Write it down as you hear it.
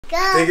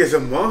I think it's a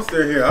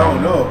monster here. I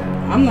don't know.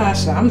 I'm not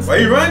sure. Why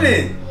you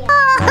running?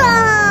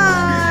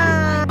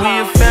 We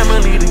a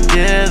family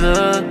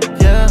together,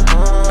 yeah.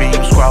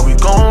 B.E.A.M squad, we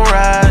gon'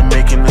 ride,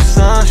 making the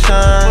sun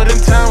shine. But in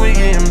time, we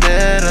getting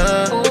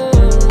better.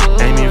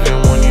 Ain't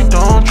even when you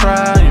don't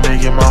try, you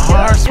making my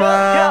heart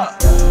smile.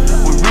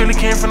 We really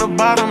came from the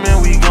bottom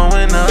and we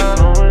going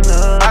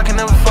up. I can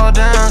never fall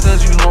down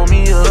cause you hold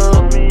me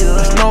up.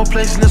 There's no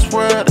place in this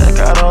world that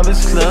got all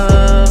this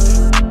love.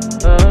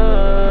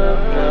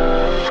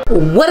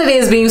 What it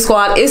is, B.E.A.M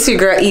squad, it's your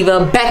girl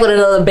Eva back with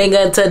another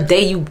banger.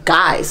 Today, you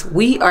guys,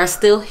 we are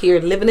still here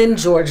living in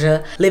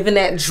Georgia, living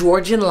that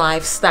Georgian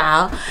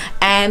lifestyle,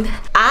 and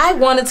I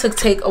wanted to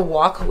take a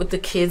walk with the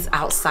kids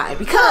outside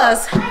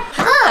because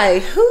hi,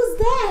 who's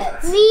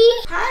that? Me.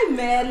 Hi,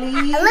 Melly.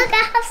 Look,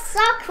 I have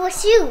socks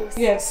with shoes.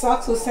 You have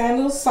socks with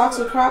sandals, socks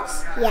with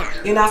Crocs? Yeah.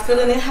 You're not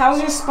feeling it? How's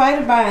your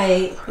spider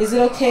bite? Is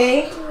it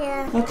okay?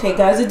 Yeah. Okay,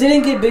 guys, it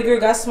didn't get bigger, it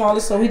got smaller,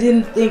 so we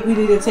didn't think we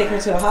needed to take her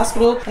to the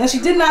hospital. And she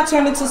did not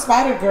turn into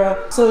Spider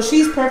Girl, so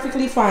she's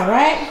perfectly fine,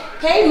 right?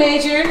 Hey,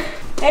 Major.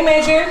 Hey,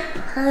 Major.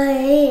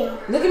 Hi.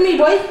 Look at me,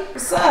 boy.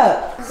 What's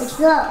up? What's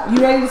up? You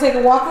ready to take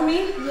a walk with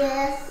me?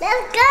 Yes.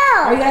 Let's go.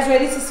 Are you guys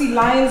ready to see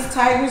lions,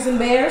 tigers, and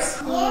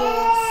bears?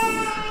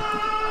 Yes.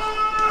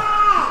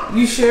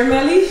 You sure,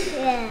 Melly?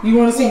 Yeah. You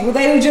want to see what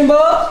they do, Jimbo?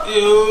 What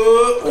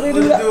they do?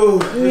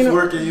 You Just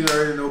working, you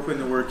already know, putting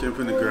the work in,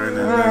 putting the grind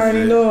in. I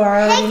already know,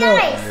 I already know.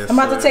 Guys. I'm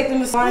about to take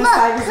them to lions, Look,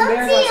 tigers, and come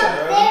bears see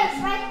outside.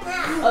 upstairs right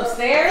now.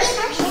 Upstairs?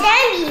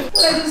 Sammy.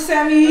 What I do,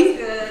 Sammy?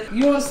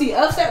 You want to see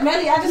upstairs?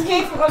 Melly, I just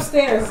came from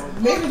upstairs.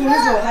 Maybe do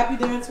this little happy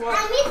dance walk.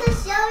 I need to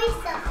show you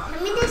something.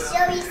 Let me just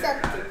show you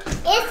something.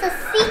 It's a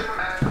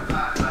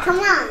secret. Come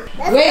on.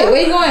 Let's Wait, go.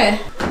 where you going?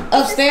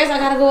 Upstairs? I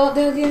gotta go up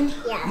there again?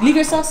 Yeah. Leave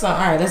your socks on.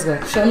 Alright, let's go.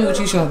 Show me what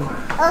you showed me.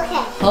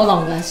 Okay. Hold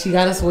on, guys. She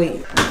got us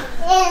wait.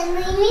 And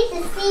we need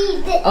to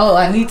see this. Oh,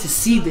 I need to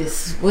see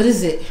this. What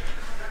is it?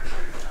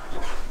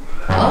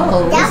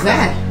 Oh, what's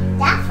that?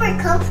 That's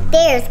for come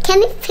upstairs.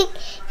 Can you pick?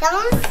 I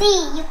want to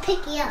see you pick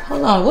it up.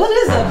 Hold on. What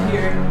is up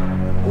here?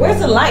 Where's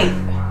the light?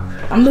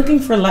 I'm looking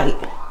for light.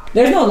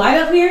 There's no light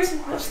up here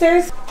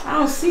upstairs? I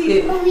don't see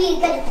it.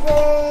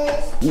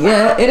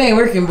 Yeah, it ain't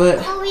working, but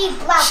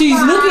she's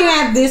looking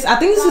at this. I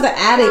think this is the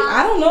attic.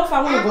 I don't know if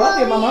I want to go up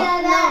here, Mama.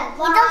 No,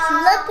 you're just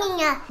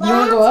looking at. You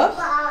want to go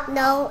up?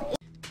 No.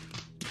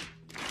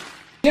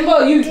 Jimbo,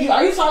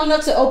 are you tall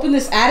enough to open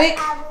this attic?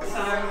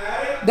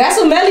 That's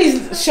what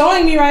Melly's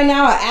showing me right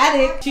now, an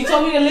attic. She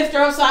told me to lift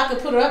her up so I could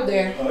put her up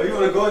there. Oh, you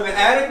want to go in the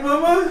attic,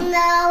 Mama?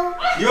 No.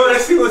 You want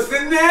to see what's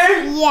in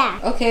there? Yeah.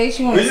 Okay,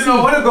 she wants But to you see.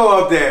 don't want to go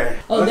up there.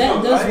 Oh,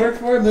 that does work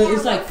for her, but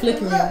it's like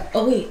flickering.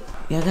 Oh, wait.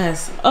 Yeah,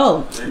 guys.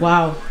 Oh,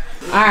 wow. All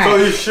right. So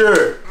you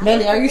sure?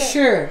 Melly, are you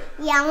sure?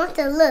 Yeah, I want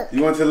to look.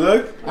 You want to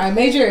look? All right,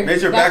 Major.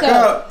 Major, back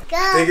up. Go.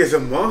 I think it's a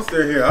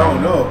monster here. I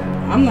don't know.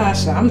 I'm not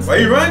sure. Why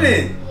you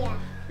running? Yeah.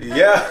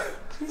 Yeah.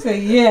 She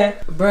said, yeah.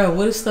 Bro,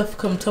 what if stuff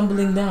come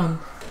tumbling down?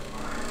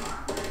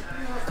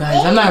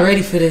 Guys, I'm not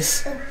ready for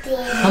this.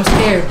 I'm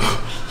scared.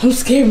 I'm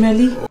scared,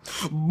 Melly.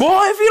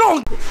 Boy, if you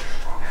don't...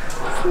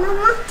 It's no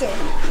monster.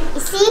 You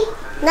see?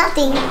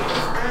 Nothing.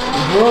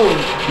 Bro,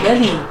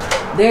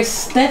 Melly, there's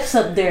steps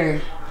up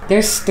there.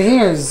 There's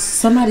stairs.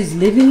 Somebody's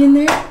living in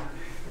there?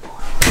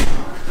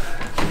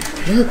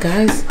 Look,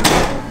 guys.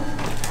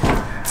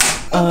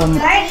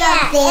 Dark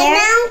up there. And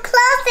now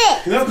close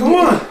it. No, come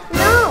on.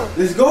 No.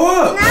 Let's go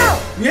up. No.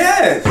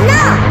 Yes. No.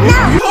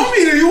 You told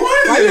me that you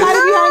wanted Why you this.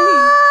 hiding behind me?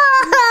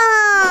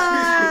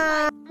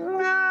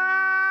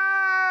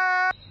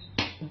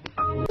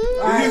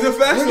 Use a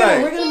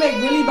flashlight. We're gonna make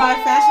Billy buy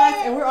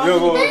flashlights and we're all You'll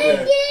go gonna up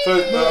there. So,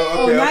 okay,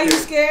 now okay. you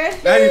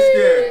scared? Now you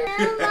scared.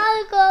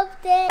 I'll go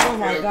up there. Oh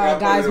my god,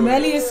 guys.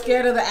 Melly is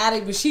scared of the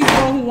attic, but she's the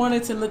one who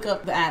wanted to look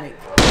up the attic.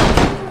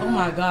 Oh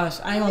my gosh.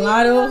 I ain't gonna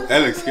lie though.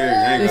 That looks scary.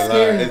 I ain't It's gonna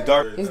lie. scary. It's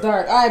dark. It's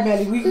dark. Alright,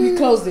 Melly, we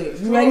closed it.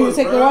 You ready to Close,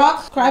 take the bro.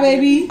 walk? Cry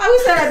baby. How we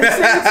said at the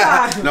same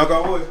time? Knock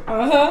on wood.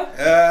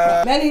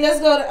 Uh-huh. Melly, let's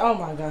go. Oh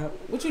my god.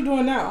 What you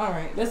doing now?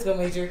 Alright, let's go,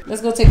 Major.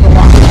 Let's go take a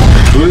walk.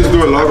 Do this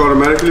door lock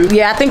automatically?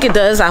 Yeah, I think it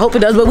does. I hope it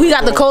does. But we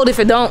got the code if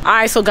it don't. All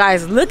right, so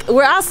guys, look,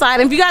 we're outside.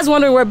 And if you guys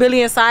wondering where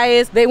Billy and Siah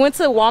is, they went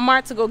to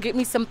Walmart to go get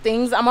me some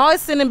things. I'm always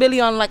sending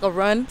Billy on like a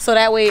run so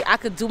that way I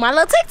could do my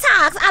little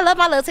TikToks. I love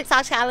my little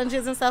TikTok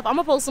challenges and stuff. I'm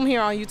gonna post them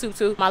here on YouTube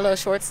too, my little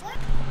shorts.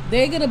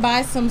 They're gonna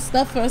buy some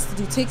stuff for us to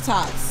do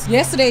TikToks.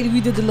 Yesterday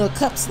we did the little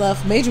cup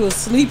stuff. Major was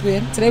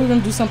sleeping. Today we're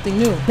gonna do something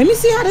new. Let me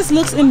see how this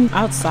looks in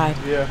outside.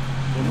 Yeah.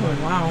 Oh,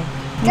 wow.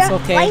 It's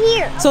okay. Right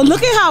here. So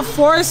look at how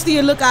foresty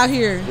it look out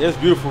here. It's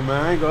beautiful,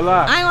 man. I ain't gonna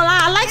lie. I ain't gonna lie,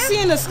 I like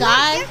seeing the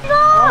sky.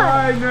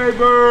 Hi,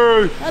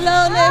 neighbors.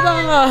 Hello,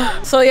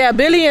 neighbor. So yeah,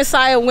 Billy and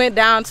Siah went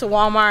down to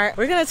Walmart.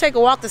 We're gonna take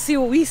a walk to see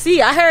what we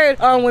see. I heard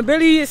when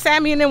Billy,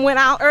 Sammy, and them went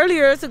out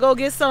earlier to go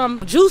get some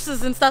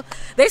juices and stuff,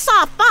 they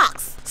saw a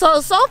fox.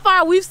 So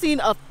far we've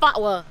seen a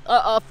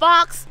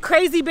fox,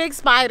 crazy big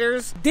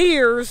spiders,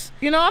 deers.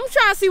 You know, I'm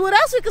trying to see what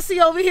else we can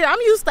see over here.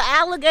 I'm used to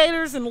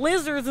alligators and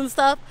lizards and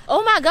stuff.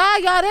 Oh my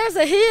God, y'all, there's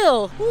a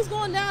hill. Who's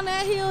going down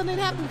that hill and then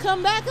have to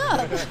come back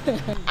up?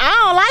 I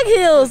don't like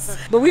hills,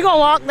 but we gonna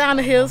walk down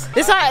the hills.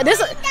 This our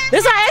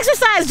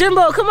exercise,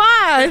 Jimbo. Come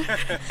on.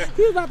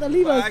 He's about to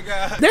leave us.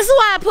 This is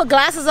why I put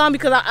glasses on,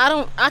 because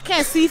I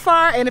can't see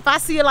far, and if I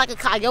see it like a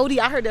coyote,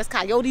 I heard there's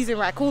coyotes and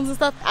raccoons and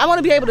stuff. I want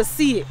to be able to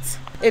see it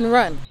and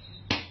run.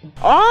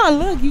 Oh,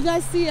 look, you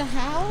guys see a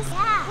house?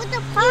 Yeah. With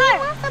the park. You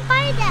want to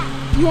buy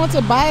that? You want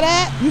to buy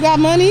that? You got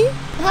money?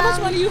 How much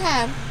money you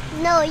have?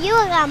 No, you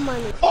got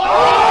money.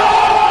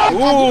 I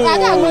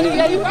got money,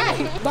 yeah, you're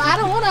right. But I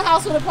don't want a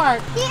house with a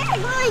park. Yeah,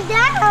 going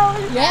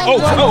down. Yeah.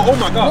 Oh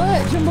my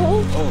God. What, Jimbo?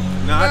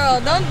 Oh, nah. Girl,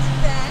 don't do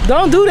that.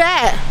 Don't do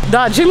that.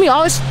 Dog, Jimmy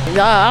always,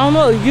 I don't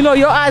know. You know,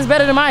 your eyes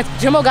better than mine.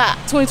 Jimbo got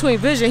 20/20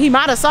 vision. He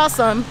might have saw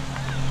something.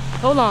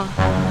 Hold on.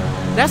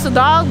 That's a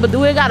dog, but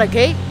do it got a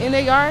gate in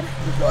their yard?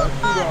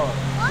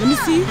 Let me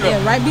see.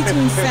 Yeah, right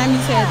between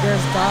Sammy's head,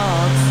 there's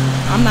dogs.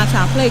 I'm not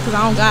trying to play because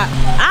I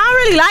don't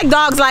really like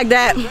dogs like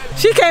that.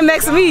 She came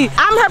next to me.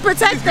 I'm her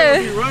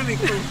protector.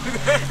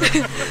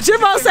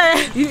 Jimbo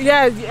said,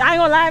 yeah, I ain't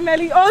gonna lie,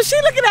 Melly. Oh, she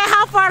looking at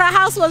how far the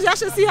house was. Y'all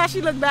should see how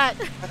she looked back.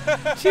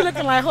 She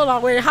looking like, hold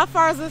on, wait, how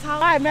far is this house?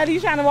 All right, Melly,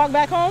 you trying to walk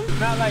back home?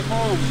 Not like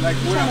home, like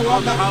where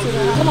Walk the back house to the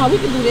is. house. Come on, we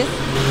can do this.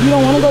 You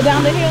don't want to go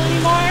down the hill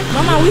anymore?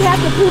 Mama, we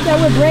have to prove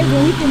that we're brave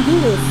and we can do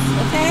this,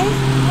 okay?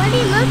 What are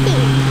you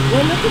looking?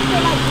 We're looking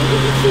for like, we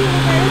can see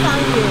what there is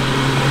out here.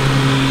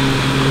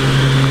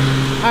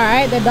 All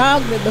right, the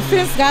dog, the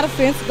fence got a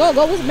fence. Go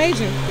with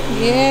Major.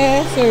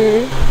 Yes,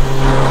 sir.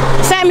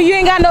 Sammy, you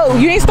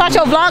ain't start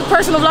your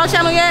personal vlog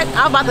channel yet?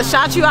 I'm about to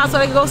shout you out so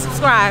they can go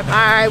subscribe. All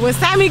right, when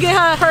Sammy get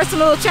her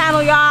personal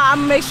channel, y'all, I'm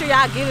gonna make sure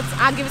y'all get it.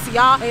 I'll give it to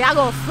y'all, and y'all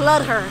gonna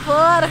flood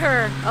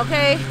her,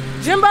 okay?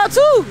 Jimbo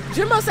too.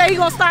 Jimbo say he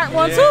gonna start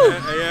one too.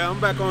 Yeah, I'm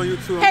back on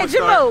YouTube. Hey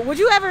Jimbo, would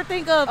you ever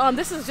think of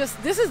this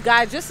is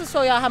guys, just to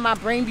show y'all how my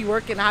brain be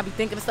working and how I be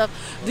thinking of stuff.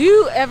 Do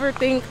you ever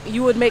think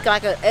you would make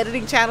like an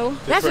editing channel?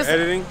 That's just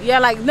editing? Yeah,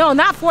 like no,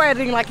 not for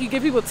editing, like you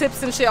give people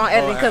tips and shit on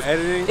editing. Because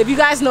if you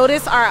guys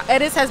notice, our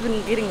edits has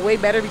been getting way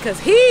better because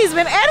he's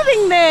been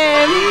editing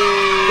them.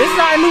 This is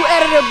our new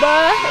editor,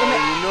 bud. You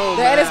know,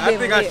 man, I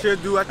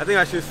think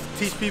I should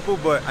teach people,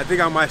 but I think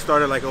I might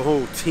start like a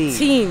whole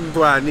team. That's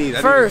what I need.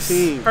 First.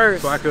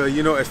 So I could,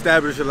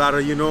 establish a lot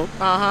of,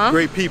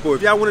 great people.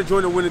 If y'all want to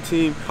join the winning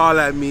team,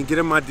 holla at me, get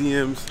in my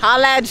DMs.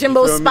 Holla at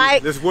Jimbo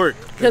Spike. Let's work.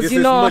 Because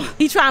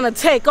he trying to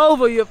take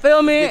over, you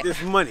feel me? Get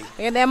this money.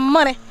 And that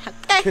money.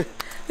 Okay.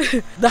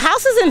 The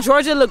houses in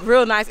Georgia look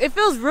real nice. It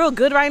feels real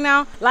good right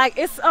now. Like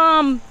it's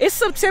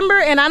September,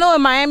 and I know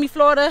in Miami,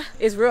 Florida,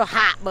 it's real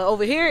hot, but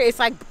over here it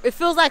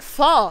feels like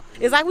fall.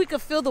 It's like we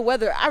could feel the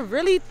weather. I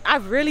really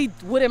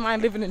wouldn't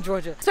mind living in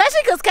Georgia, especially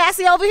because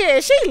Cassie over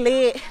here, she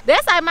lit.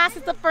 That's like my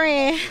sister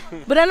friend.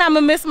 But then I'm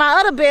gonna miss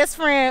my other best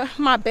friend,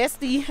 my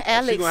bestie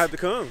Alex. She gonna have to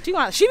come.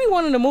 She be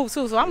wanting to move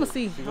too, so I'm gonna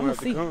see.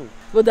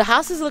 But the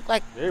houses look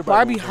like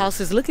Barbie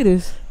houses. Look at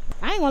this.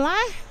 I ain't gonna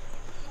lie.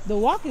 The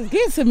walk is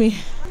getting to me.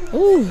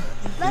 Ooh.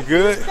 You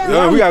good?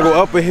 No, we gotta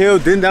go up a hill,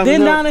 then down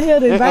the hill.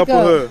 Then back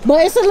up.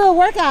 But it's a little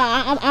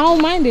workout. I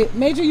don't mind it.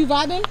 Major, you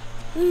vibing?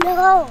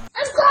 No.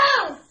 Let's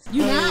go.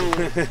 You not?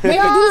 Major,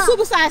 do the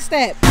super side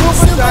step.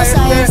 Super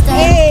side step.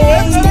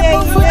 Hey.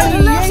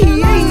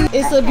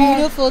 It's a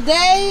beautiful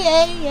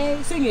day.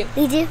 Sing it.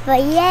 Beautiful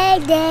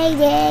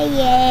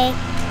day.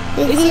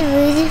 It's a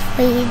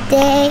beautiful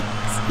day.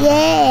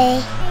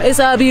 Yay. It's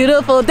a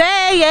beautiful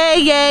day,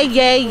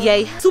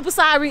 yay. Super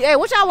side, hey,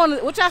 what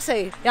y'all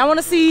say? Y'all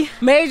wanna see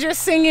Major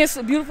singing "It's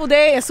a Beautiful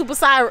Day" and Super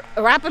side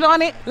rapping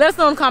on it? Let us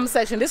know in the comment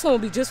section. This one will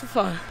be just for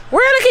fun.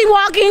 We're gonna keep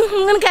walking.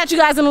 I'm gonna catch you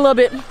guys in a little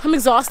bit. I'm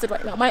exhausted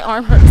right now, my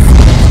arm hurts.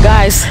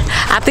 Guys,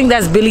 I think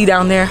that's Billy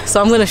down there,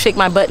 so I'm gonna shake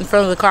my butt in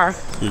front of the car.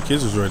 Your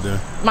kids is right there.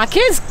 My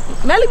kids,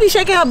 Melly be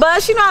shaking her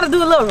butt. She know how to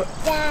do a little.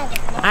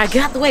 All right,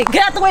 get out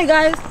the way,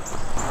 guys.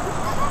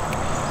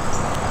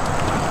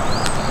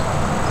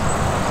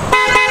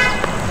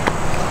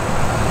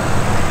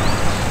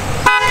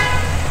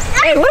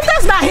 Hey, what if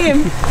that's not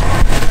him?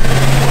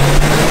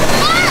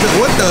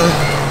 What the?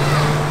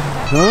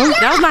 Huh?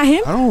 That was not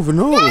him? I don't even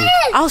know.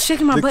 I was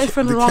shaking my butt in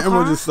front of the wrong car. The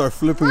camera just started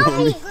flipping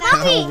on me.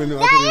 I don't even know.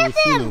 I couldn't even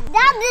see him.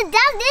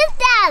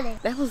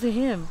 That wasn't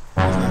him.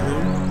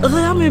 Ugh,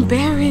 I'm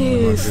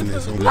embarrassed.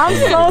 I'm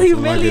so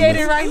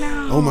humiliated right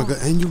now. Oh my God,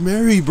 and you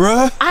married,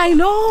 bruh. I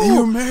know. And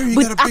you're married.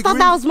 But I thought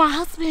that was my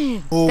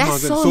husband. Oh my God.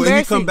 So if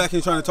he come back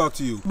and trying to talk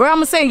to you. Bro, I'm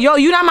gonna say, yo,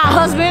 you not my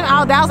husband.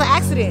 Oh, that was an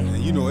accident.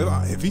 And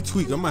if he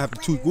tweak, I might have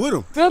to tweak with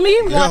him. Feel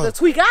me? We have to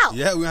tweak out.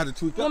 Yeah, we have to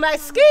tweak out. I'm like,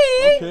 ski.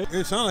 Okay.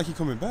 It sounds like he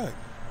coming back.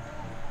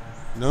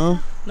 No?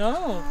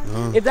 No.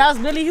 If that was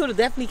Billy, he would have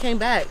definitely came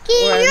back.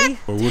 Or at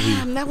least, Or would he?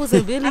 damn, that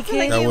wasn't Billy,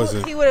 kid.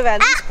 He would have at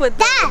least put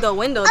the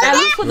window down. At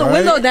least put the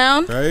window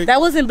down. Right. That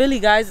wasn't Billy,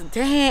 guys.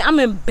 Dang, I'm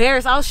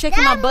embarrassed. I was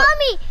shaking my butt.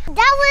 Mommy,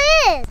 that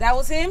was it. That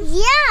was him?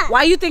 Yeah.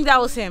 Why you think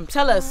that was him?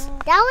 Tell us.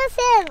 That was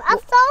him. I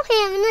saw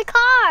him in the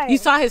car. You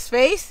saw his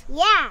face?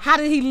 Yeah. How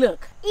did he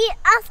look?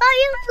 I saw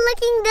you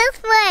looking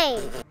this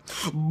way.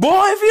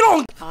 Boy, if you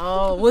don't.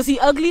 Oh, was he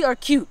ugly or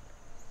cute?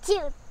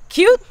 Cute.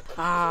 Cute?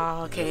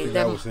 Oh, okay.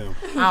 That was him.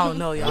 I don't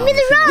know, y'all. Give me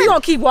the run. We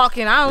gonna keep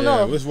walking. I don't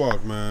know. Let's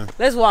walk, man.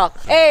 Let's walk.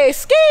 Hey,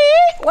 Ski!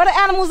 Where the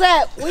animals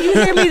at? When you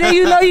hear me, then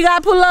you know you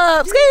gotta pull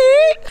up. Ski!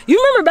 You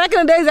remember back in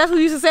the days, that's what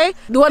you used to say?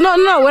 No. When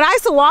I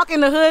used to walk in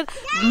the hood,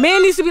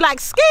 men used to be like,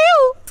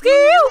 Ski-oo!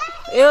 Ski-oo!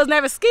 It was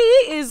never Ski,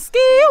 it's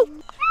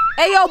Ski-oo!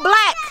 Hey, yo,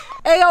 Black!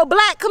 Hey, yo,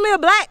 Black, come here,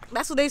 Black!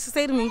 That's what they used to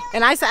say to me.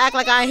 And I used to act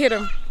like I ain't hit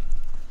him.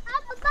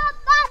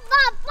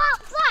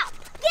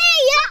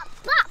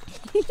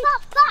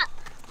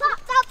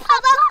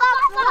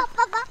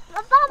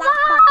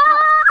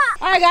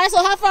 Alright guys, so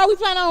how far are we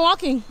planning on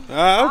walking?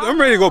 I'm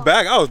ready to go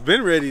back. I was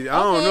been ready.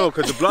 I don't know,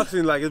 because the block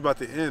seems like it's about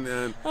to end.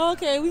 And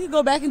Okay, we can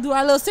go back and do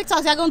our little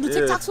TikToks. Y'all gonna do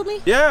TikToks with me?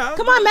 yeah.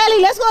 Come on,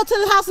 Melly, let's go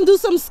to the house and do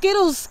some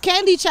Skittles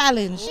candy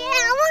challenge. Yeah,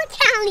 I want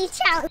candy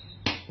challenge.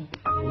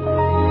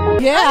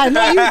 Yeah, I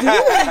know you do.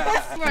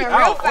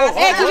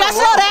 Hey, could y'all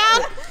slow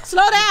down?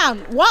 Slow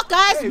down. Walk,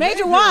 guys. Hey,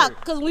 major Major. walk.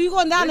 Because when you're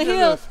going down the Major's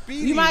hill, a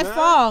speedy, you might man.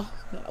 fall.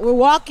 We're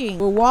walking.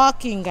 We're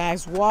walking,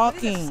 guys.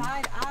 Walking.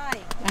 Side eye.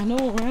 I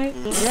know, right?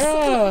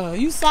 Yeah,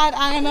 you side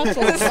eyeing us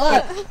or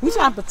what? We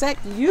trying to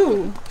protect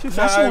you. Now she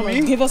side-eyeing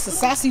wanna me? give us a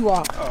sassy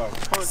walk. Oh,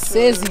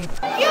 Sizzy.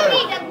 You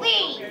need to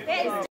leave.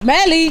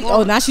 Melly.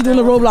 Oh, now she doing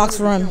the Roblox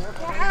run.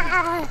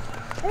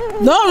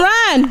 Don't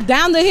run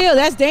down the hill.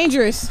 That's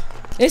dangerous.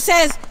 It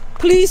says,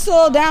 please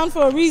slow down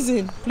for a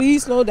reason.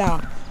 Please slow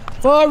down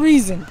for a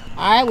reason.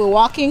 All right, we're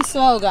walking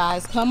slow,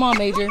 guys. Come on,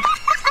 Major.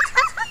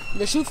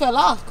 The shoe fell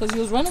off because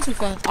he was running too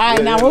fast. All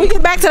right, now when we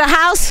get back to the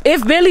house,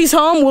 if Billy's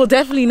home, we'll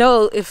definitely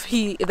know if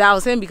that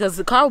was him because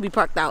the car will be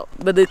parked out.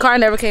 But the car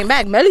never came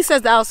back. Melly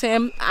says that was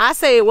him. I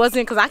say it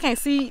wasn't because I can't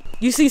see.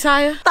 You see,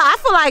 Siah? I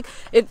feel like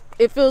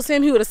if it was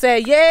him, he would have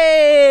said, yay,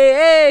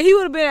 hey. He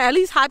would have been at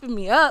least hyping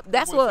me up.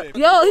 That's what,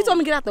 yo, he told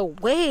me to get out the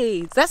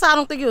way. That's why I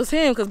don't think it was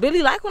him because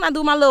Billy like when I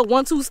do my little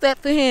 1-2 step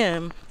for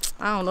him.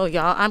 I don't know,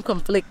 y'all. I'm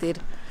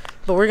conflicted.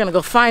 But we're gonna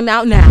go find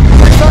out now.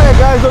 Sorry,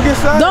 guys, don't get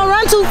started. Don't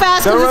run too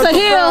fast because it's a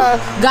hill.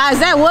 Guys,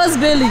 that was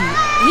Billy.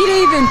 He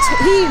didn't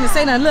even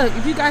say nothing. Look,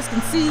 if you guys can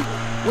see,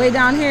 way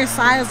down here,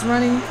 Siah's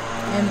running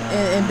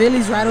and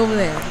Billy's right over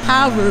there.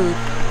 How rude.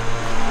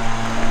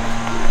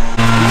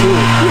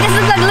 You just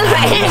look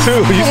like this.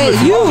 Hey,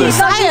 you,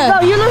 Siah.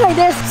 No, you look like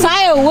this.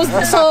 Siah,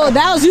 so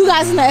that was you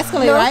guys in the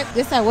Escalade, right?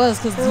 Yes, that was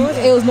because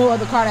it was no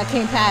other car that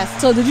came past.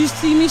 So did you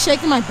see me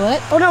shaking my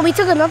butt? Oh no, we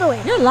took another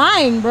way. You're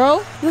lying, bro.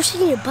 You were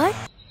shaking your butt?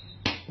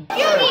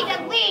 You need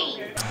to leave.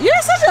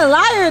 You're such a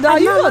liar, though.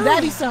 You little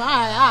daddy son. All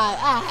right.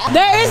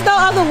 There is no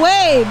other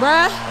way,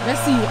 bruh.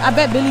 Let's see. I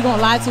bet Billy gonna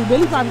lie too.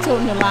 Billy probably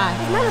told him to lie.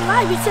 It's not a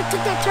lie. We just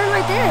took that turn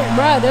right there.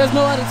 Bruh, there's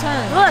no other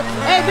turn. Look.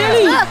 Hey,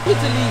 Billy. Look. We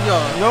to leave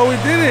y'all. No, we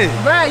didn't.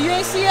 Bruh, you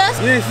ain't see us?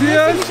 You didn't see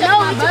us? No,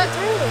 we took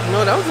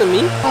No, that wasn't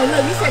me. Oh, look,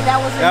 you said that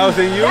wasn't That was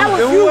in you? That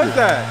was Then you. who was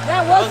that?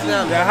 That was you.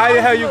 them. Yeah, how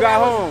the hell you got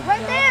home?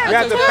 Right there. You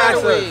have to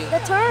pass us. The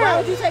turn. Why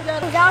would you take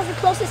that? That was the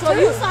closest So turn.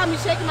 you saw me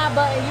shaking my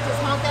butt and you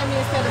just honked at me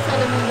instead of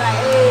telling me like,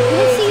 hey. I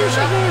didn't see you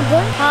shaking your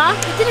butt. Huh? I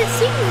didn't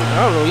see you. I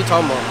don't know what you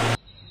talking about.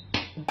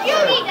 You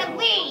need to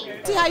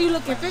leave. See how you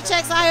looking? Fit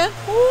check, Siah?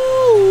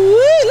 Ooh,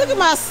 wee, look at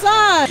my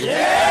son.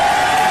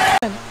 Yeah.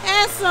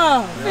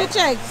 Handsome. Fit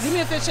check. Give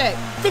me a fit check.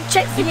 Fit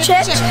check, Give me fit a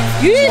check. fit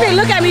check. You didn't even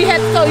look at me head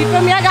to toe. You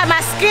feel me? I got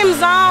my Skims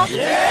on.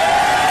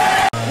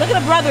 Yeah. Look at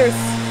the brothers.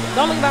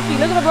 Don't look at my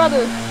feet. Look at the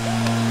brothers.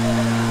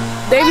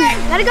 They be,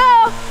 Gotta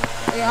go.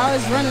 they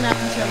always running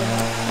after each other.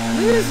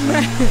 Look at this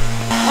man.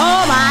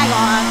 Oh my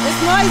God. It's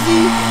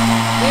noisy.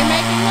 They're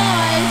making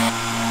noise.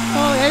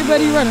 Oh,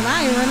 everybody running.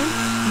 I ain't running.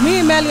 Me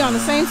and Melly on the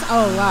same side.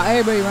 Oh wow,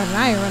 everybody running.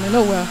 I ain't running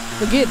nowhere.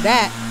 Forget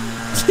that.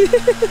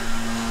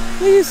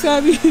 Look at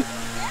Sabi.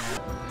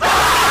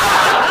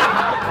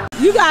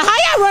 You got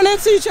how y'all run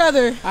into each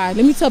other? All right,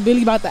 let me tell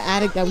Billy about the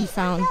attic that we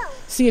found.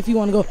 See if you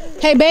want to go.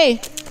 Hey, babe.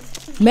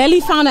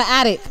 Melly found an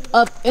attic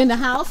up in the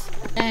house,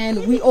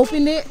 and we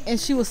opened it, and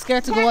she was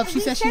scared to go up. She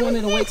said she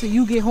wanted to wait till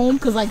you get home,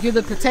 cause like you're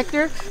the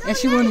protector, and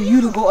she wanted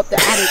you to go up the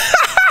attic.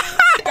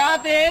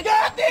 Got it.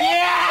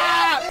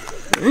 Yeah.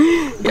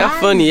 Y'all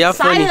funny. Y'all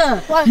funny.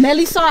 Siah,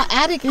 Melly saw an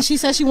attic, and she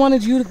said she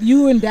wanted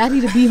you and Daddy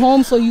to be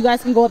home, so you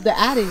guys can go up the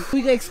attic.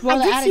 We can explore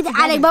the I did attic see the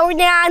together. attic, but we're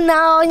down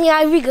now.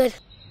 Yeah, we good.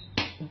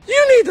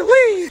 You need to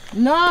leave.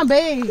 Nah,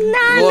 babe.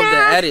 Nah, Go up the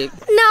attic.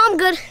 No, I'm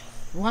good.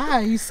 Why?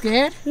 Are you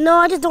scared? No,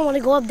 I just don't want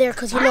to go up there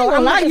because, you I know, ain't gonna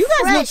I'm lie, looking you guys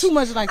fresh. look too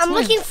much like I'm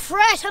twins. looking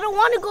fresh. I don't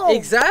want to go.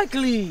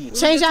 Exactly.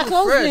 Change your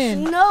clothes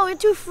then. No, you're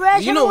too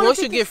fresh. You I know, don't wanna once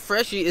you take get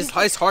fresh,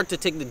 it's hard to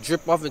take the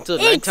drip off until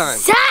nighttime.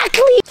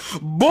 Exactly.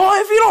 Boy,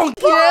 if you don't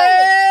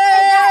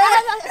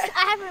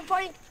I have a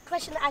important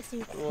question to ask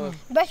you.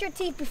 Brush your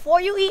teeth before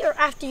you eat or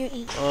after you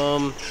eat?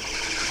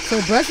 So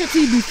brush your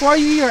teeth before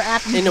you eat or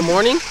after you In the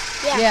morning?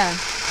 Yeah.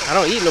 I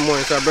don't eat in the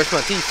morning, so I brush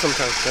my teeth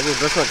sometimes. I just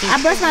brush my teeth.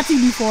 I brush my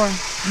teeth before.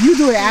 You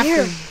do it after.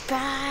 You're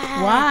bad.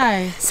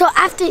 Why? So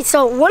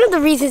one of the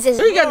reasons is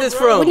Where you got this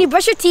from? when you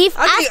brush your teeth.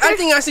 I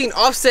think I seen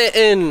Offset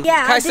and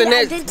Kai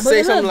Cenat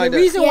say something like that.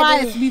 The reason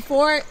why it's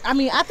before, I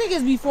mean, I think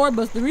it's before,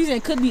 but the reason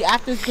it could be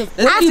after is because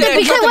Because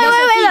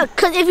wait,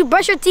 because if you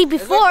brush your teeth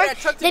before,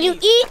 then you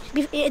eat,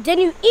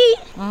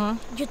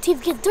 your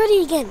teeth get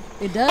dirty again.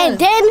 It does. And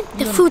then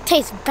the food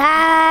tastes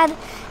bad.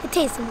 It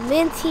tastes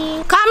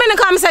minty. Comment in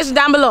the comment section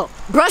down below.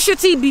 Brush your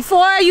teeth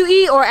before you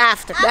eat or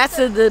after. That's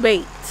a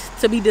debate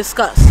to be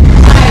discussed.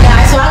 Alright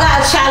guys, so I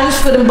got a challenge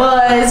for the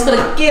buds, for the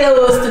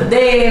kiddos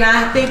today, and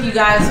I think you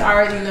guys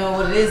already know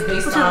what it is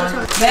based on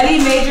Melly,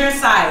 Major, and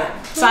Siah.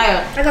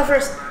 Siah. I go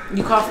first.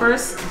 You call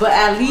first, but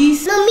at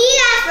least. No, me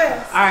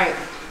first. Alright,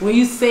 when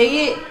you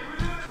say it,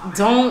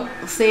 don't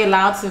say it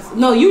loud.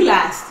 No, you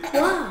last.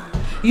 Wow.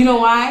 You know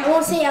why? I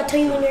won't say it, I'll tell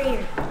you in your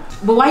ear.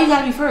 But why you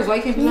gotta be first? Why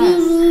you can't be last?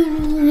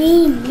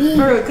 Me.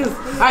 Alright,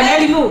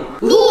 Melly, move.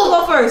 Who will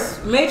go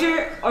first?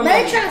 Major or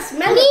Major?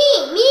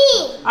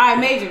 Me. Alright,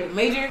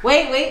 Major.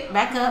 Wait,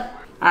 back up.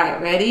 Alright,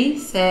 ready,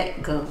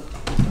 set, go.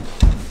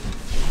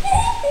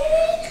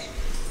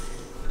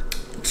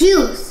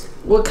 Juice.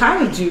 What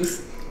kind of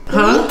juice?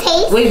 Huh?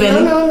 Taste? Wait,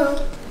 Melly. No.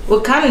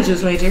 What kind of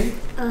juice, Major?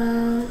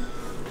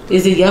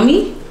 Is it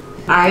yummy?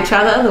 Alright,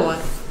 try the other one.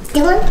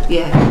 That one?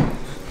 Yeah.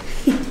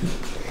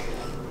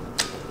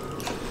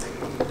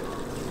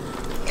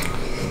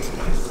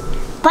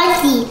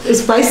 Spicy.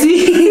 It's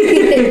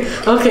spicy?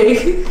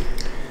 Okay.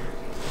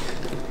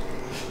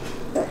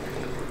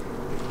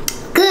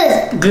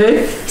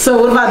 Good. So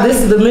what about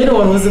this? The middle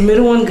one. Was the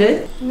middle one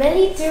good?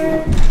 Melly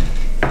turn.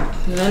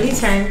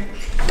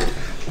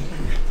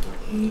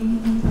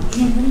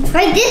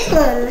 Try this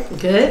one.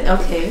 Good.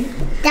 Okay.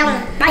 That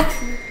one.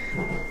 Spicy.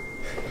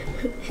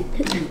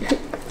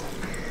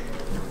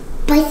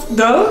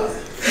 No?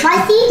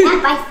 Spicy? Not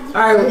spicy.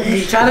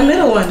 Alright, try the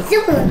middle one.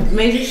 This one.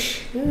 Major.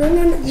 No.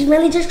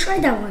 Melly just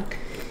tried that one.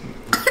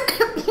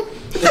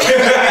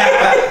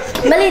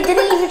 Melly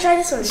didn't even try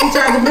this one. She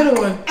tried the middle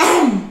one.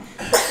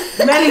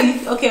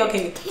 Melly,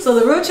 okay. So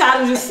the real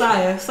challenge is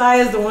Siah.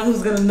 Siah is the one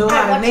who's gonna know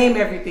how to name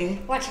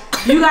everything. Watch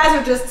it. You guys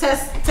are just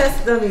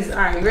test dummies.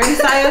 Alright, ready,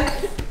 Siah?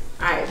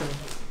 Alright.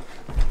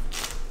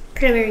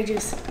 Cranberry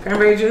juice.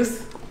 Cranberry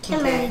juice?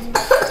 Cranberry juice.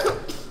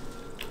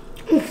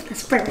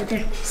 That's Sprite right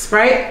there.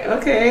 Sprite?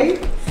 Okay.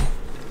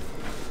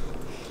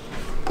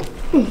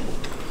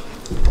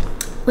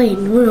 Wait,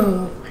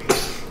 no.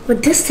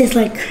 But this tastes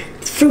like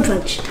fruit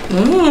punch.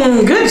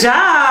 Good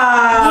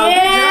job.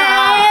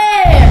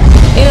 Yeah.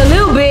 In a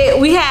little bit,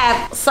 we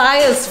have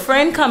Siah's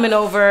friend coming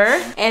over,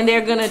 and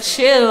they're gonna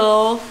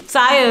chill.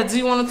 Siah, do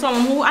you want to tell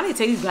them who? I need to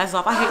take these glasses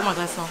off. I hate my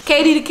glasses on.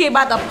 Katie the kid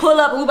about to pull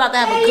up, and we about to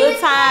have a good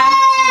time.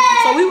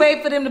 So we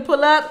wait for them to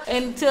pull up.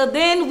 Until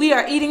then, we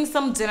are eating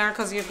some dinner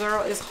because your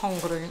girl is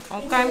hungry.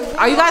 Okay?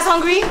 Are you guys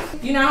hungry?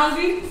 You not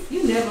hungry?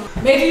 You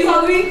never. Major, you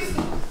hungry?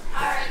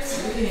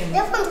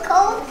 This one's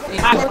cold.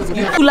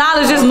 Too loud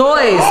is just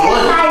noise.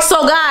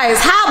 So guys,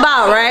 how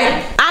about,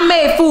 right? I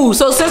made food.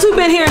 So since we've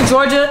been here in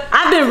Georgia,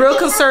 I've been real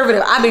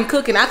conservative. I've been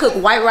cooking. I cooked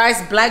white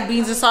rice, black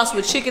beans and sauce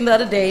with chicken the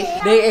other day.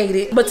 They ate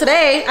it. But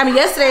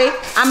yesterday,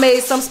 I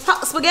made some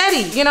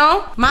spaghetti, you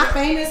know? My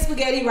famous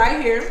spaghetti right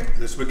here.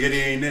 The spaghetti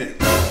ain't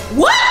it.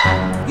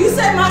 What? You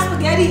said my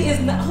spaghetti is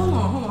not, hold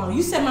on.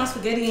 You said my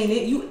spaghetti ain't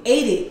it. You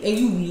ate it and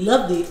you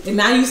loved it. And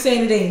now you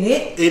saying it ain't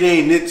it? It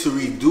ain't it to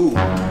redo.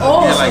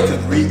 Oh, again, like to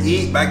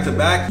re-eat back to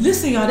back.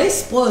 Listen, y'all, they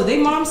spoiled. They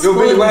mom Yo, spoiled.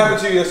 Billy, what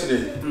happened to you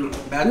yesterday?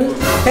 Bathroom.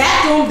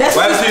 That's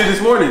What happened to you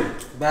this morning?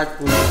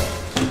 Bathroom.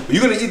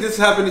 You're gonna eat this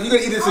happen. You're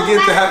gonna eat this again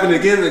to happen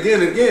again,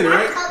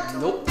 right?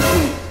 Nope.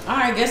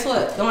 Alright, guess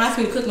what? Don't ask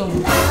me to cook no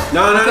more.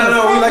 No.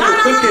 We like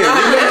to cook it.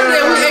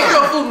 Yesterday we ate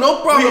your food,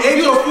 no problem. We ate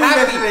You your was food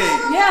happy. yesterday.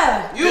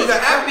 Yeah. You was It's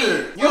happy.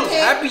 after. You was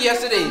happy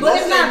yesterday. But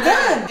it's not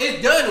done.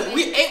 It's done.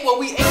 We ate what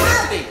we ate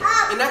yesterday.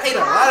 And I ate a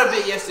lot of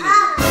it yesterday.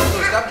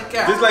 So stop the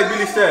cap. Just like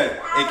Billy said,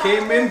 it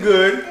came in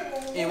good.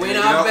 It went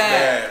out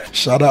bad.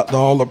 Shout out to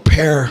all the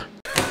pair.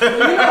 You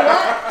know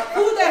what?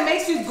 Food that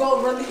makes you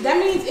go really, that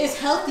means it's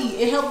healthy.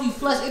 It helped you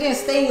flush. It didn't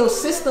stay in your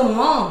system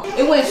long.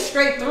 It went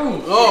straight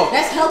through. Oh.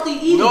 That's healthy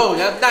eating. No,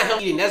 that's not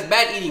healthy eating. That's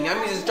bad eating. That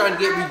means it's trying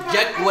to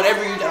reject whatever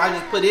I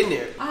just put in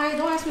there. Alright,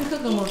 don't ask me to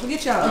cook no more.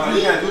 Forget y'all. No,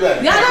 you can't do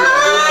that. Yeah, no.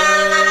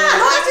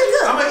 Don't ask me to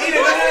cook. I'm gonna eat it.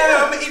 No.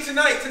 I'm gonna eat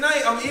tonight.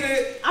 I'm gonna eat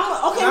it.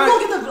 Okay, we're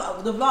gonna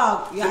get the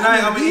vlog. Yeah,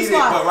 Tonight I'm gonna eat it.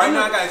 But right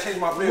now I gotta change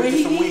my plate when with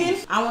he some eating,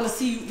 wings. I want to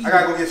see you eat. I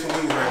gotta go get some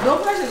wings right now.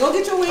 No pressure. Go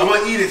get your wings. I'm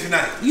gonna eat it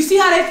tonight. You see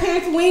how they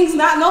paid for wings?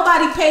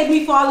 Nobody paid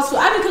me for all this food.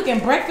 I've been cooking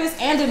breakfast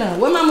and dinner.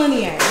 Where my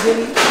money at,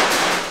 Billy?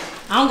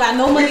 I don't got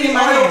no money in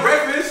my We eat all your hand.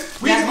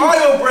 breakfast. We eat all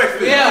your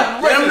breakfast. Yeah,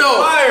 let them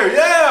know. Fire,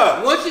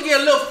 yeah. Once you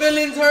get a little feeling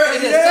feelings hurt,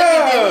 and the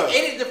second day we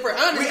ate it the first.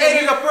 We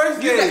ate it the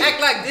first day. You can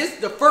act like this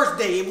the first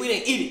day if we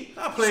didn't eat it.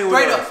 Stop playing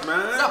Straight with up, us,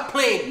 man. Stop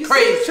playing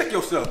crazy. Check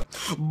yourself.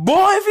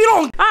 Boy, if you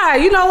don't. All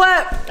right, you know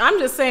what? I'm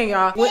just saying,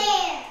 y'all.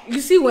 You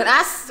see, when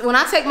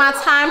I take my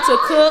time to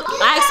cook,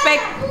 I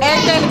expect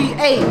everything to be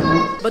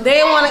ate. But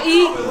they want to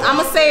eat.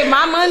 I'ma save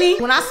my money.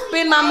 When I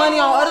spend my money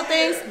on other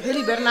things,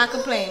 Billy better not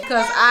complain,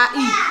 because I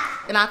eat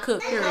and I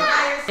cook. Period.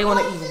 They want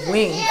to eat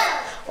wings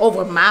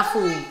over my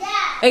food.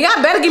 And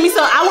y'all better give me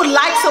some. I would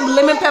like some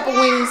lemon pepper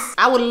wings.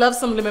 I would love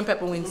some lemon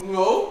pepper wings.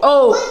 No.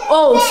 Oh,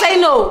 say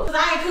no. Cause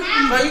I ain't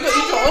cooking. Man, you gonna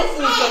eat your own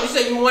food, so you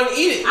said you want to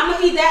eat it. I'm gonna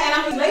eat that and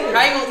I'm gonna eat later.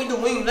 I ain't gonna eat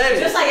the wings later.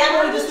 Just like y'all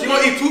gonna eat the spaghetti. You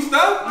gonna eat two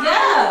stuff?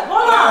 Yeah.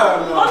 Hold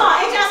on.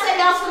 Ain't y'all say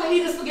y'all was gonna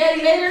eat the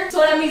spaghetti later?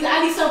 So that means I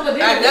need something for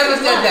dinner. I never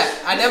said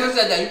that. I never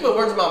said that. You put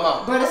words in my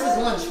mouth. Bro, this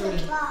is lunch for me.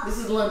 This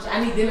is lunch.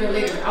 I need dinner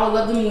later. I would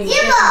love them wings.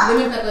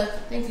 Lemon pepper.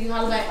 Thank you.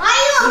 Holla back. Why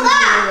you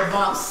a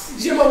boss?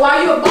 Jimbo,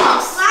 why you a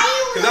boss? Why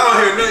you? Cause I don't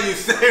hear nothing you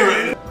say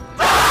right now.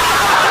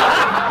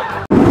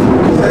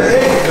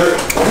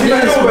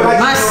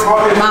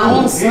 My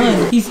own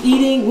son. He's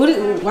eating.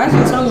 Why is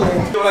your tongue red?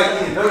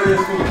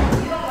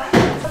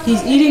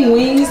 He's eating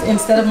wings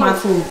instead of my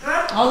food.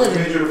 All of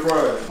them.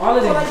 All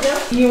of them.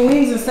 Eating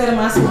wings instead of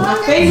my food. My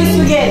favorite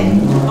spaghetti.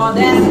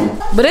 Audacity.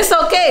 But it's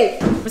okay.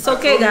 It's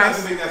okay,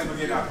 guys.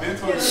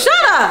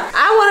 Shut up!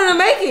 I wanted to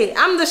make it.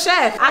 I'm the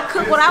chef. I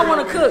cook what I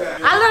want to cook.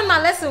 I learned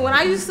my lesson. When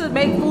I used to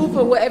make food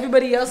for what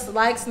everybody else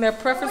likes and their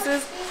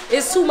preferences,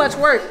 it's too much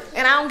work,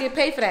 and I don't get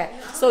paid for that.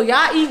 So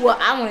y'all eat what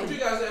I want to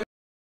eat.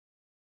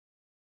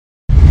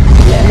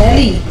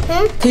 Melly,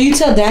 can you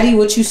tell Daddy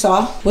what you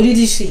saw? What did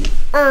you see?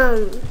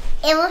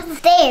 It was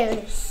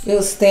stairs. It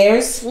was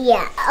stairs?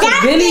 Yeah.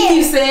 Billy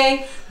keeps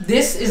saying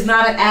this is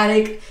not an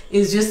attic,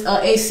 it's just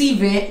a AC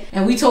vent,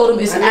 and we told him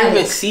it's an attic. I didn't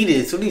even see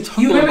this. What are you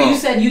talking about? You remember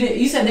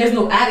you said there's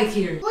no attic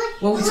here.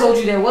 When we told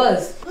you there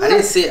was. I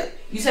didn't see it.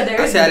 You said there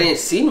is. I said I didn't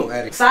see no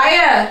attic.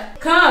 Siah,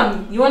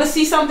 come. You want to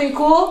see something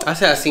cool? I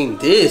said I seen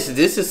this.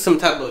 This is some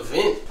type of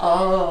vent.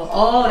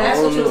 Oh, that's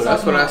what you were talking about.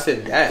 That's what I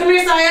said. That. Come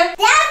here, Siah.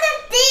 That's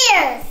the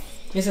stairs.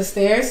 It's a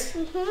stairs?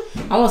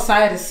 I want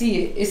Siah to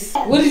see it.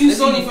 What did you see?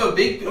 It's only for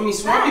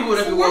smart people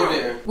that can go over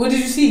there. What did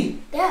you see?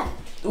 That.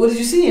 What did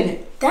you see in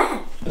it?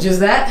 That. Just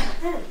that?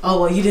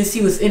 Oh, well, you didn't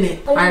see what's in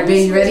it. All right,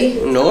 babe, you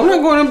ready? No, I'm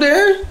not going up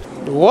there.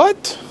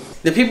 What?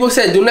 The people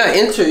said do not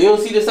enter. You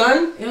don't see the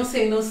sign? It don't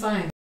say no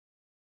sign.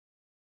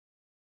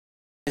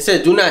 It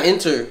said do not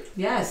enter.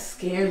 Yeah, it's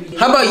scary.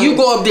 How about you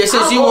go up there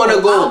since you want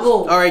to go? I'll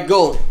go. All right,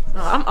 go.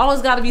 No, I'm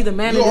always got to be the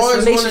man in this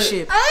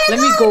relationship. Let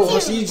me go.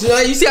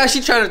 You see how she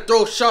trying to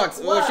throw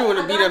shots? Oh, she want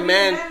to be the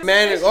man.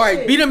 All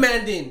right, be the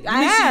man then. Let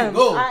me see.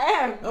 Go. I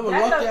am. I'm going to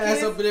lock your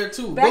ass up there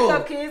too. Back go.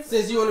 up, kids.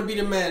 Says you want to be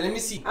the man. Let me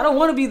see. I don't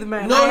want to be the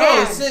man. No,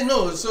 it said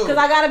no. So. Because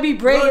I got to be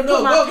brave and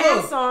put my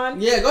pants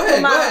on. Yeah, go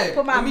ahead.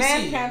 Put my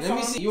man pants on.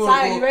 Let me see.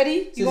 Siah, you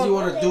ready? Says you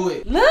want to do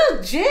it.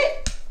 Look,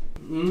 Jit.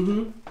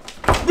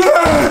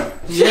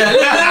 Yeah,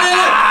 look.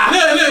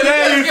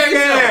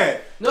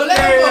 No, let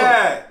her go.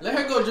 Let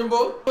her go, Jimbo.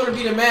 You want to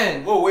be the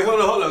man. Whoa, wait, hold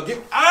on.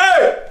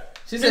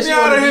 She said she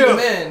want to be the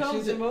man.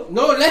 She said,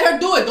 no, let her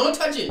do it. Don't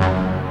touch it.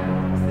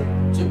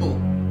 Jimbo.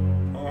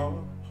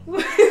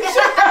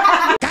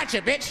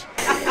 Gotcha, bitch.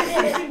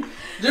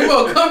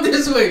 Jimbo, come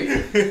this way.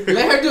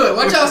 Let her do it.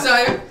 Watch out,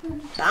 Siah.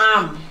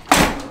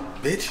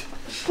 Bitch.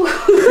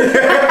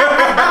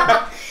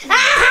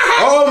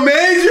 Oh,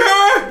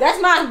 Major! That's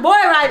my boy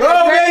right there.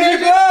 Go, Major,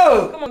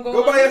 go! Come on,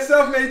 go by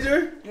yourself,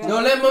 Major.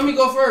 No, let mommy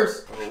go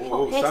first.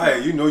 Oh, Siah,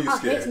 you know you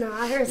scared. No,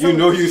 I heard something. You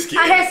know you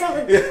scared. I heard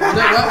something. No,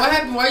 what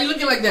happened? Why are you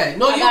looking like that?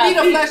 No, you need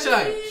a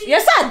flashlight.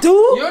 Yes, I do.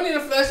 You don't need a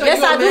flashlight.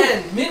 Yes, I do.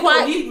 Men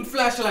don't need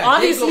flashlight.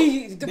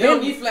 Obviously, they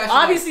don't need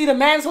flashlight. Obviously, the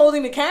man's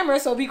holding the camera,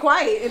 so be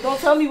quiet and don't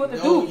tell me what to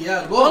do.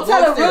 Yeah, don't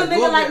tell a real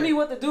nigga like me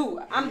what to do.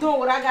 I'm doing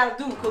what I gotta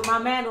do because my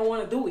man don't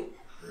want to do it.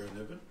 Real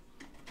nigga.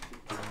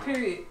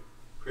 Period.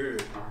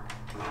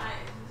 Why?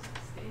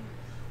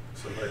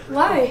 Go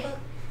ahead.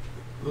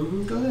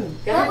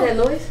 You heard that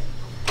noise?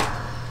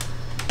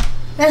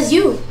 That's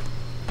you.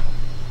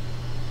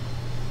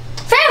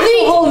 There's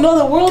a whole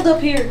nother world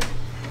up here.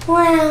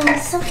 Wow,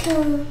 so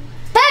cool.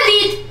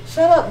 David!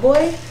 Shut up,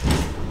 boy.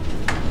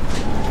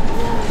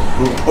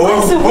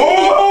 What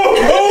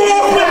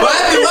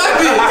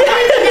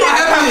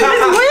happened?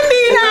 It's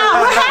windy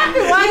now. What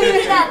happened? Why Jimmy you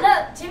did that.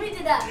 Look, Jimmy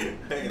did that.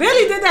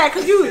 Billy did that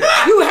because you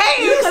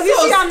hating because you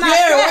see I'm not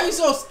scared. Why scared. you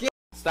so scared?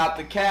 Stop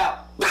the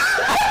cap.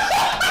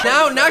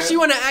 Now she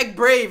wanna act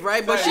brave,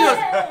 right? But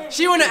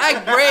she wanna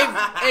act brave.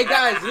 Hey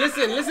guys,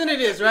 listen to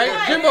this, right?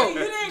 Jimbo,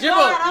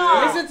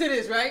 listen to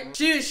this, right?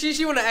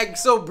 She wanna act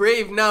so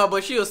brave now,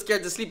 but she was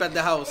scared to sleep at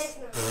the house.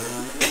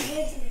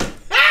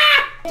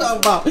 Talk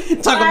about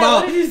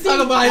his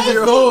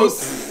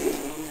ghost.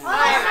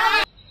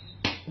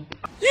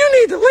 You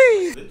need to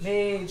leave.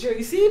 Major,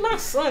 you see my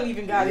son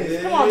even got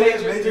his. Come on,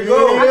 Major. Major,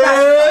 go. I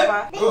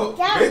got you.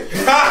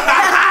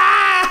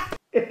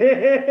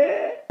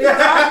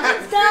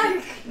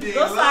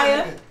 Go,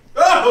 Siah.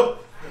 Oh!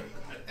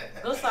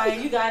 Go, Siah.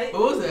 You got it.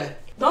 What was that?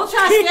 Don't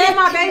try to scare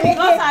my baby.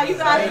 Go outside. You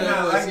got it.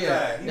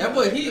 That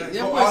boy scared.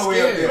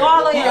 Go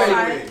all the way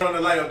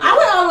up. I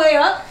went all the way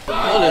up.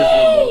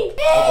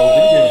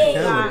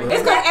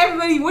 It's because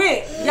everybody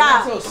went.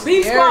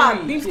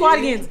 Yeah. Beam squad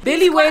again.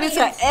 Billy waited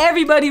till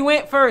everybody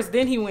went first,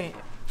 then he went.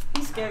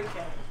 He's scared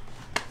cat.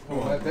 Oh,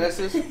 my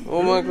glasses?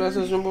 Oh, my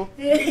glasses, Jumbo?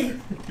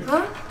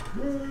 Huh?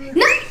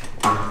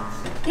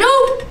 No!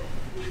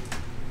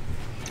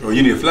 Oh,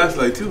 you need a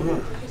flashlight too, huh?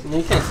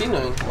 You can't see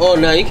nothing. Oh,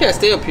 no, you can't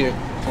stay up here.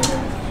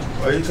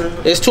 Are you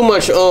turning? It's too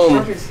much,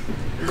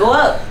 Go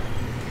up.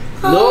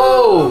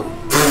 No!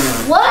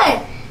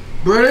 What?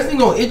 Bro, this thing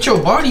gonna itch your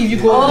body if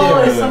you go up there.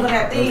 Oh, it's some of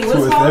that thing.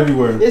 What's It's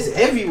everywhere. It's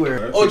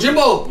everywhere. Oh,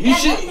 Jimbo, you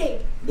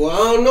should. Well, I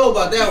don't know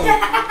about that one.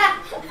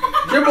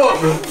 Jimbo,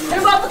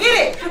 forget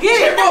it.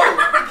 Forget it.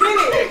 Give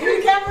me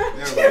the camera.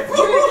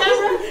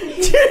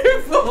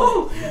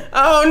 Jimbo. I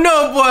don't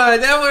know, boy.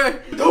 That one.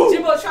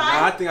 Jimbo, try.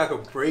 Nah, I think I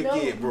could break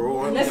it,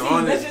 bro. I'm Let's see,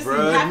 honest, let's just bro.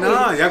 see what happens.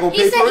 Nah, y'all gonna He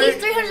pay said for he's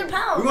it? 300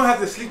 pounds. We're gonna have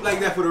to sleep like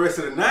that for the rest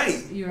of the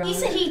night. He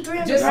said he's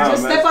 300 Just pounds.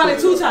 step on it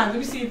 2 times. Let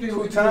me see if it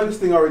Two times, this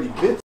thing already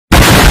bit.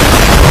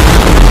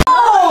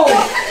 Oh!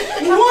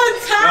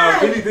 1 time.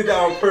 Billy did that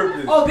on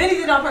purpose. Oh, Billy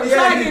did it on purpose. Yeah,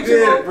 Try he again,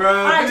 did, Jimbo. bro. All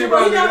right, Billy Jimbo,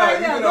 he brung got it right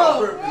up. now. He did it Go. on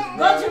purpose, Go,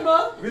 bro. Jimbo.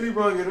 Billy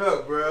brung it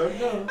up, bro. I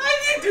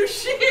didn't do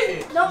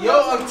shit. No, Yo,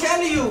 I'm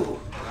telling you.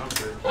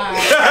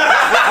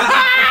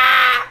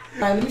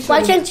 Alright, let me show why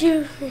you. can't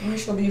you? Let me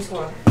show you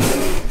squad.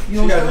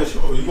 You got this.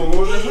 Oh, you gonna go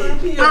with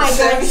that? Alright,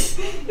 guys.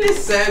 It's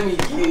Sammy,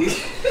 kid.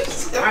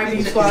 Alright,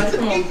 beam squad.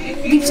 Come on.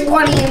 Deep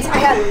squatting. I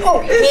got.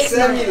 Oh, It's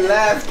Sammy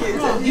laugh, kid.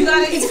 You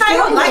got it. It's how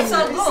your lights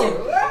up. Go.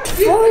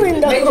 falling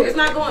Make sure though. it's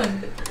not going.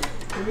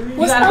 You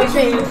What's gotta make up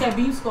sure you there? look at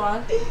beam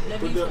squad. Let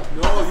beam squad.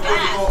 No, you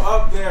gotta go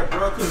up there,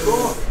 bro. Keep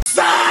going.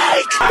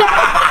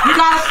 You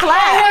gotta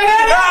clap.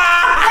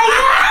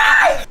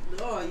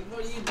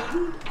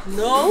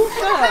 No.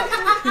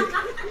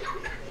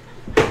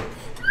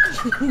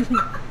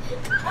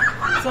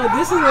 So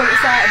this is what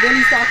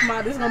Billy's talking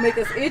about. This is gonna make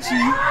us itchy.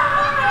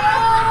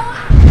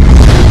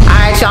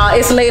 Alright, y'all.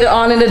 It's later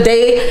on in the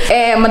day,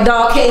 and my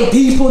dog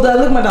KD pulled up.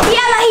 Look at my dog. Yeah,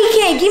 like he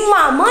can't give me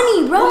my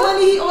money, bro. What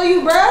money he owe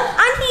you, bruh?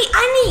 I need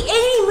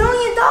 $80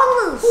 million.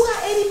 Who got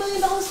 $80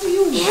 million for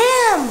you?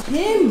 Him.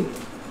 Him.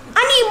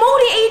 I need more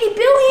than 80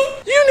 billion.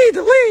 You need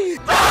to leave.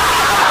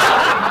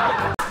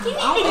 He need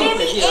to give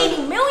me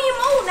 80 million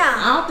more now. I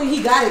don't think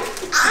he got it.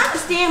 I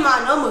understand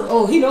my numbers.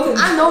 Oh, he knows him.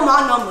 I know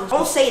my numbers.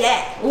 Don't say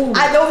that. Ooh.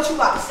 I know what you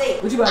about to say.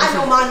 What you about to I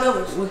know say? my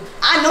numbers. What?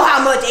 I know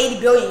how much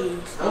 80 billion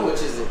is. How much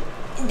is it?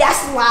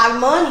 That's a lot of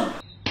money.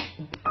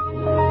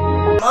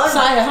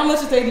 Siah, how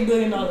much is $80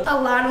 billion? A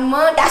lot of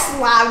money. That's a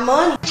lot of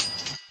money.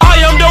 I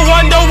am the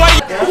one, the way.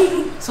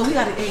 So we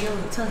gotta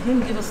tell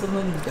him give us some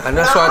money. And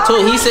that's what I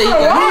told him. He said he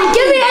got it.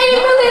 Give me $80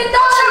 million.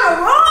 Y'all trying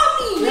to rob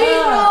me.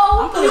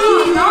 I'm gonna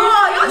keep you. No,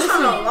 y'all Listen, trying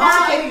to listen,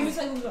 rob KD, me. let me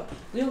tell you what we do.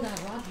 We don't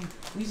gotta rob you.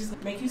 We just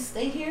make you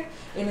stay here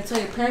and then tell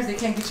your parents they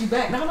can't get you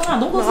back. No,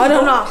 don't go. No.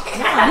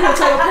 You gonna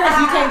tell your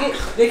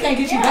parents they can't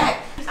get you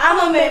back. I'm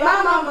gonna make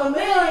my mama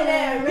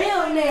millionaire.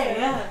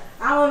 Yeah.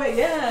 I'm gonna make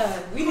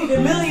we need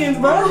the millions,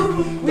 bro.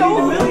 We need the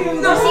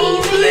millions. No,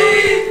 see,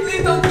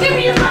 please don't give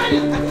me your money.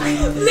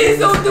 Please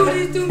don't do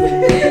this to me.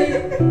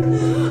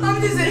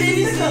 I'm just an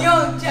innocent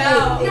young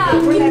child.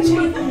 Bring that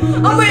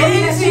chain. I'm an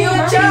innocent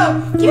young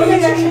child. Give me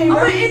that chain. I'm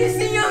an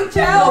innocent young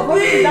child,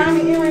 please.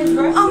 Diamond earrings,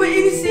 bro. I'm an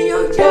innocent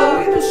young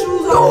child. Get the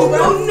shoes No,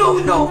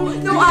 on, bro.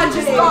 no, I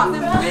just got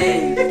them,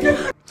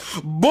 please.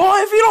 Boy,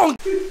 if you don't.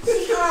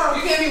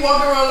 You can't be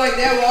walking around like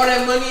that with all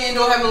that money and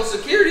don't have no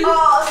security.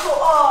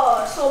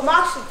 So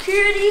my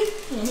security,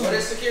 What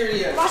is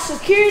security at? You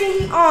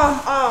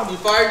fired You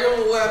fired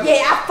him? What happened?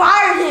 yeah, I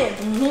fired him.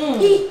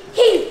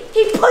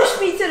 He pushed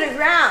me to the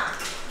ground.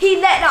 He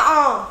let the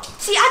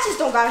see, I just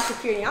don't got a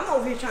security. I'm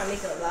over here trying to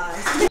make up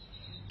lies.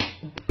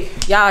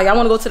 Y'all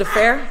wanna go to the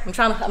fair? I'm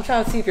trying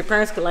to see if your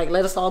parents could like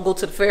let us all go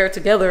to the fair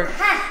together.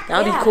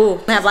 That'd be cool.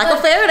 Have like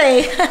a fair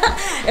day.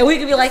 And we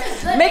could be like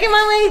making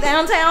my way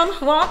downtown,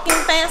 walking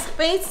fast,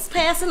 faces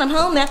passing, I'm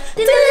home now.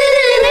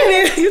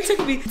 You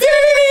took me.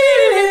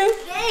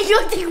 Hey,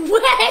 your thing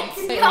wet.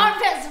 Your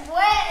armpit's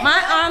wet.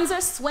 My arms are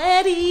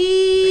sweaty.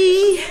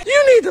 You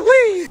need to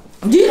leave.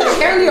 Do you have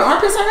hair in your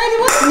armpits already?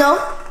 What? No.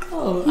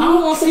 Oh, I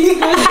don't want to see you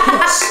good.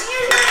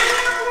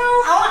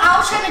 I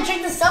was trying to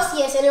drink the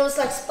Celsius and it was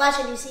like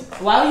splashing, you see.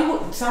 Why you?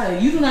 Sorry,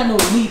 you do not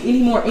need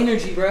any more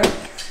energy, bro.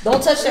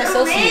 Don't touch that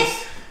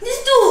Celsius. This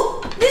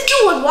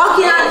dude was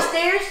walking down the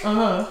stairs.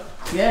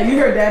 Yeah, you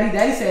heard Daddy.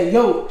 Daddy said,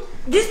 "Yo."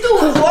 This dude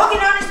was walking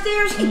down the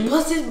stairs. He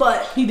bust his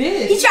butt. He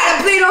did. He tried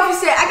to play it off. He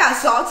said, "I got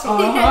socks."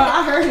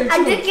 I heard him too.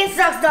 I did get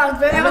socks down,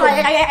 but I'm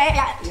like,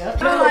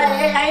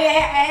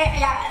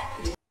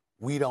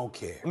 We don't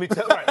care. But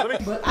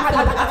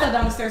I fell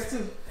down the stairs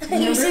too.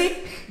 You see?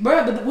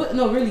 Bro, but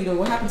no, really though.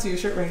 What happened to your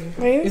shirt right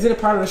here? Is it a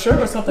part of the shirt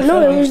or something?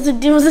 No, it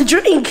was a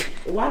drink.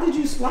 Why did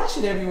you splash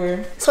it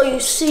everywhere? So you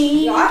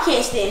see, I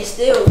can't stand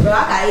still, bro.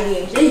 I got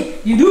ADHD.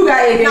 You do got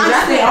ADHD. Not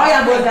I think fair. all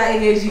y'all boys got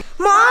ADHD.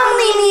 Mom,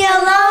 leave me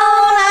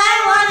alone. I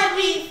wanna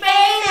be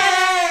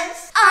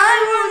famous. I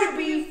wanna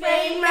be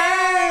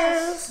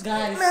famous.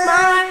 Guys.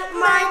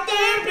 My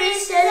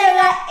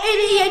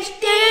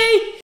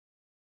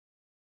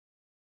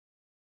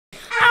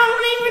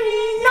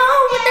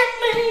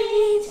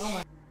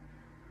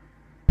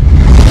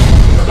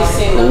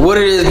What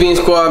it is, B.E.A.M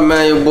Squad,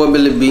 man. Your boy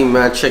Billy B,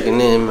 man, checking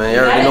in, man.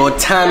 You already know what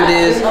time it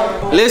is.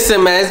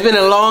 Listen, man, it's been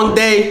a long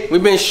day.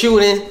 We've been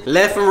shooting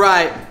left and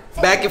right,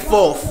 back and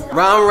forth,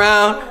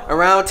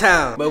 around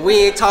town. But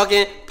we ain't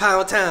talking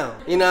Pound Town.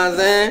 You know what I'm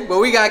saying? But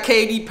we got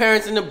KD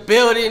parents in the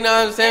building. You know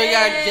what I'm saying? We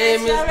got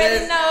James there.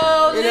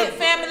 Lit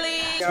family.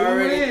 Y'all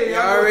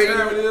already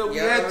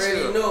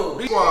know.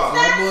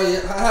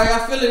 How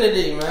y'all feeling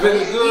today, man?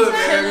 Feeling good,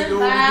 man. We doing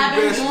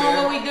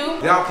what we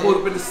do. Y'all pulled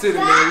up in the city,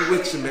 man. We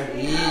with you, man.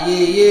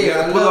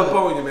 Yeah. Pull up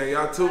on you, man.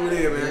 Y'all tune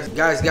in, man.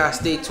 Guys, gotta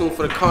stay tuned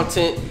for the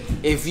content.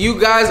 If you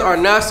guys are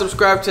not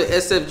subscribed to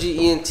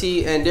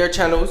SFGENT and their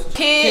channels,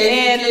 Kid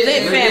and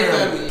Lit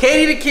Family.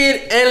 Katie the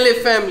Kid and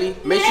Lit Family.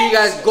 Make sure you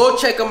guys go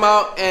check them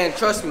out, and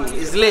trust me,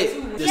 it's lit.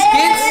 The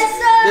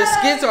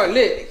skits are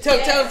lit. Tell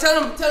them,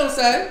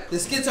 Siah. The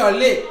skits are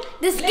lit.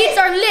 The skits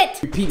are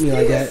lit. Repeat me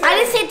like that. I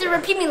didn't say it to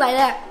repeat me like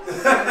that.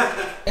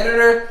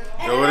 Editor.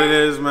 Yo, what it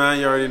is, man?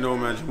 You already know,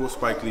 man. Jimbo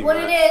Spike Lee. What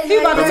man. it is. He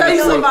about to tell you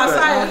something about I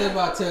Siah. was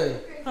about to tell you.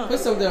 Put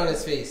something on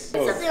his face.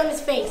 Put something on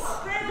his face.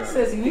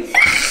 Please.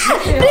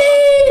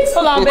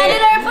 Hold on, babe.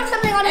 Editor, put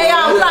something on his face. Hey,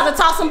 y'all, we about to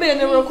talk some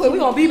business real quick. We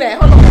gonna be back.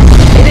 Hold on.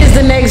 It is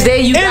the next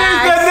day, you guys.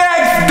 It is the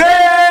next day.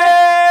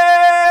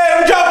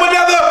 Drop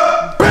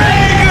another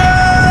banger.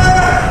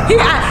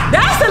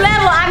 That's the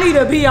level I need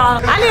to be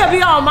on. I need to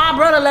be on my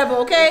brother level,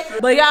 okay?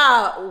 But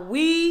y'all,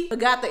 we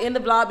forgot to end the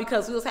vlog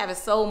because we was having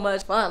so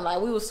much fun. Like,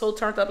 we was so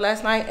turned up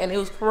last night, and it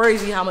was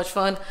crazy how much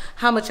fun,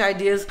 how much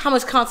ideas, how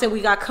much content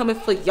we got coming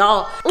for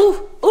y'all.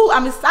 Ooh,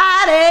 I'm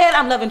excited.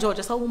 I'm loving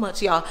Georgia so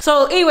much, y'all.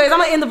 So anyways, I'm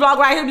gonna end the vlog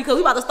right here because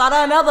we about to start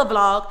another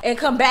vlog and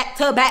come back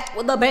to back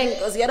with the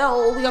bangers. You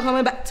know, we are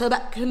coming back to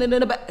back.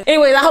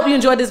 Anyways, I hope you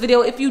enjoyed this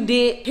video. If you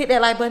did, hit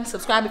that like button,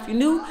 subscribe if you're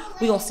new.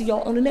 We gonna see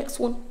y'all on the next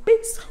one.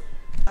 Peace.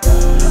 We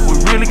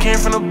really came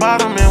from the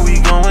bottom and we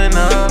going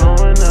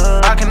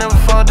up. I can never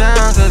fall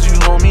down cause you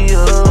hold me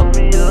up.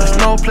 There's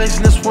no place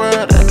in this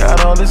world that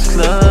got all this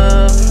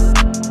love.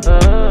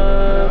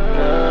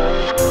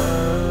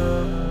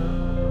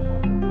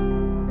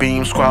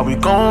 B.E.A.M Squad, we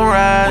gon'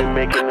 ride.